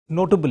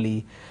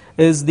notably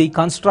is the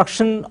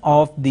construction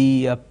of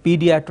the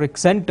pediatric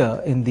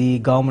center in the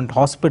government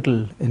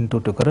hospital in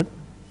Tuticorin.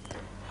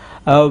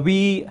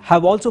 We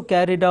have also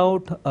carried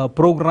out a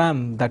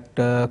program that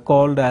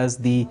called as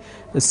the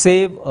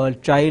Save a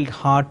Child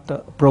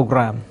Heart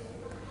program,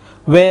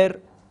 where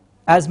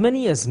as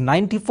many as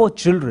 94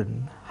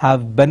 children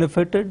have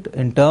benefited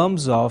in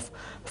terms of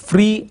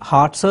free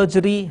heart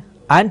surgery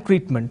and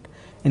treatment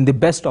in the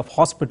best of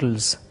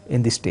hospitals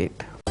in the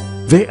state.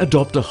 They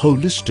adopt a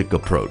holistic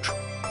approach,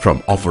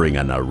 from offering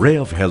an array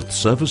of health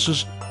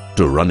services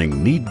to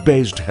running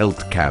need-based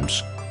health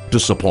camps to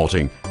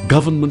supporting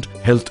government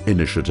health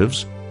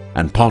initiatives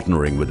and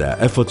partnering with their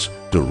efforts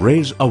to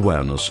raise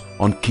awareness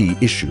on key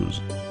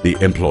issues. The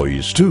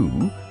employees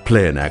too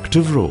play an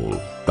active role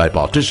by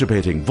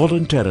participating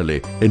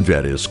voluntarily in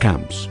various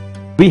camps.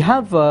 We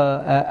have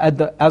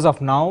as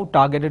of now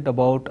targeted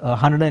about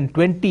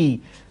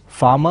 120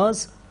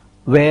 farmers,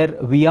 where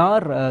we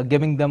are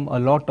giving them a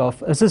lot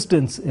of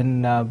assistance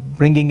in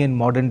bringing in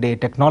modern day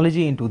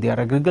technology into their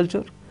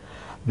agriculture.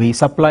 We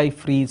supply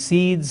free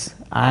seeds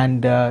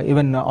and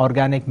even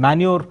organic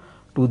manure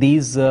to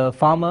these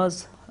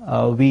farmers.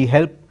 We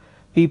help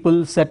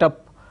people set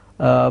up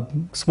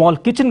small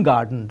kitchen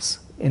gardens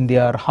in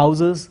their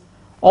houses.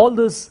 All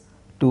this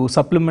to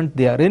supplement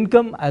their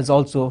income as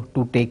also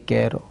to take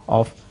care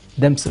of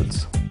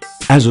themselves.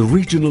 As a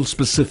regional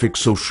specific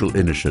social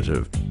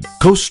initiative,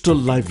 Coastal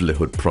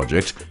Livelihood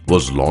Project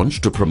was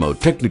launched to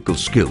promote technical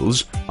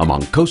skills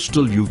among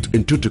coastal youth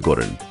in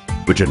Tuticorin,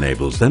 which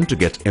enables them to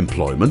get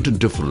employment in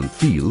different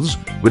fields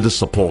with the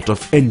support of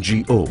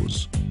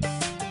NGOs.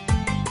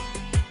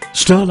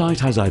 Sterlite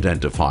has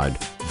identified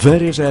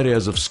various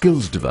areas of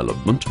skills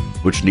development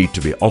which need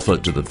to be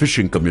offered to the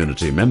fishing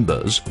community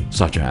members,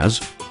 such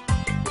as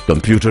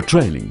computer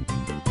training,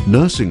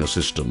 nursing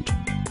assistant,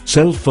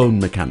 cell phone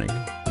mechanic,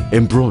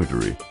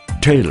 embroidery,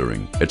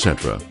 tailoring,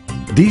 etc.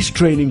 These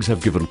trainings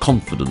have given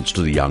confidence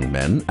to the young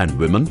men and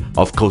women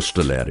of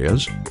coastal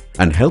areas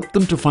and helped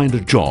them to find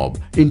a job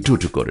in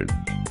Tuticorin.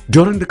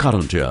 During the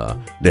current year,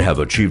 they have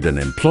achieved an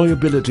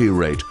employability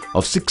rate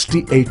of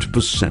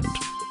 68%,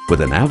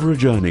 with an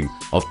average earning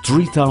of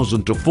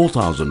 3,000 to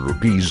 4,000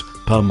 rupees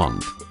per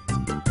month.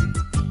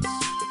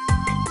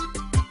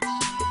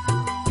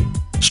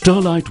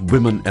 Sterlite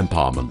Women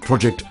Empowerment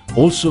Project,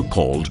 also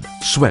called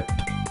SWEP,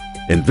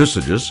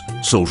 envisages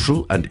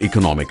social and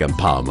economic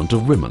empowerment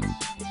of women.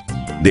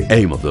 The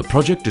aim of the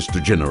project is to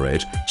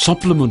generate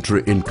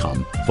supplementary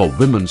income for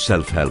women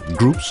self-help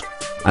groups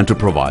and to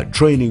provide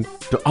training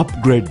to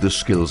upgrade the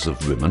skills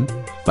of women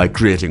by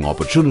creating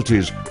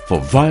opportunities for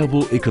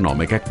viable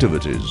economic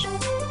activities.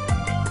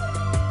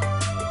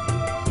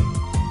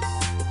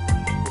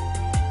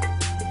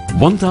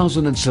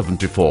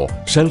 "1,074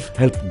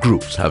 self-help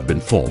groups have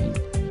been formed,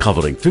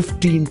 covering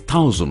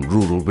 15,000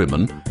 rural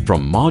women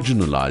from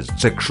marginalized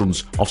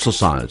sections of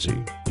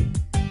society.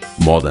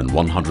 More than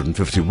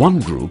 151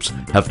 groups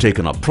have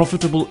taken up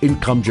profitable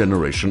income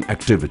generation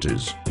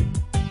activities.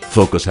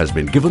 Focus has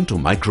been given to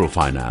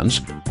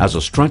microfinance as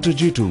a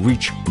strategy to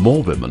reach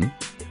more women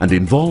and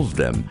involve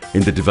them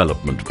in the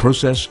development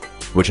process,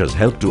 which has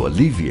helped to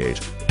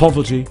alleviate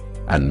poverty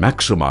and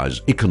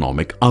maximize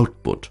economic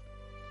output."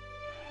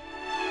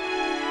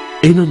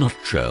 In a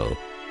nutshell,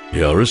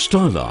 here is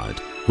Sterlite,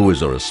 who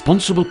is a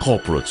responsible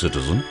corporate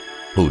citizen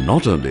who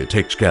not only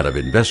takes care of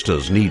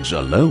investors' needs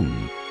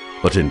alone,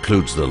 but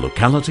includes the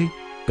locality,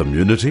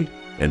 community,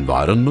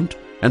 environment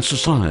and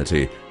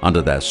society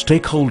under their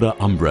stakeholder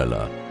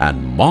umbrella,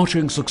 and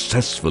marching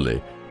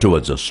successfully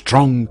towards a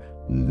strong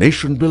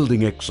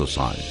nation-building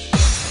exercise.